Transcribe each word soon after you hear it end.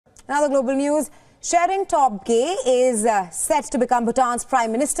Now the global news. Tshering Tobgay is set to become Bhutan's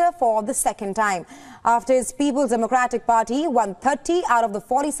Prime Minister for the second time after his People's Democratic Party won 30 out of the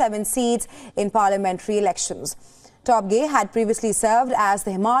 47 seats in parliamentary elections. Tobgay had previously served as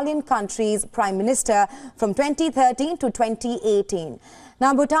the Himalayan country's Prime Minister from 2013 to 2018.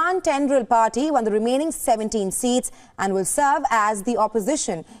 Now, Bhutan Tendril Party won the remaining 17 seats and will serve as the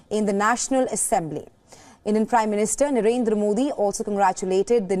opposition in the National Assembly. Indian Prime Minister Narendra Modi also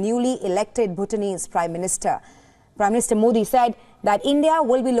congratulated the newly elected Bhutanese Prime Minister. Prime Minister Modi said that India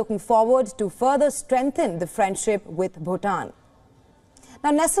will be looking forward to further strengthen the friendship with Bhutan.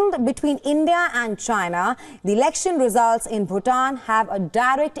 Now, nestled between India and China, the election results in Bhutan have a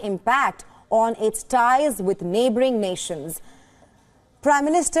direct impact on its ties with neighboring nations. Prime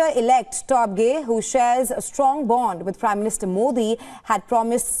Minister-elect Tobgay, who shares a strong bond with Prime Minister Modi, had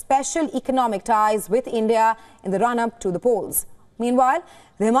promised special economic ties with India in the run-up to the polls. Meanwhile,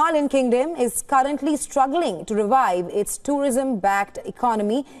 the Himalayan kingdom is currently struggling to revive its tourism-backed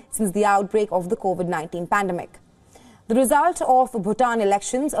economy since the outbreak of the COVID-19 pandemic. The result of Bhutan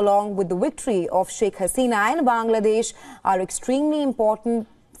elections, along with the victory of Sheikh Hasina in Bangladesh, are extremely important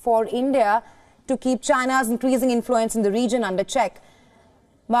for India to keep China's increasing influence in the region under check.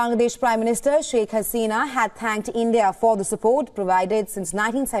 Bangladesh Prime Minister Sheikh Hasina had thanked India for the support provided since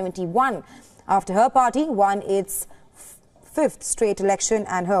 1971 after her party won its fifth straight election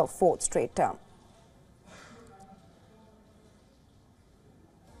and her fourth straight term.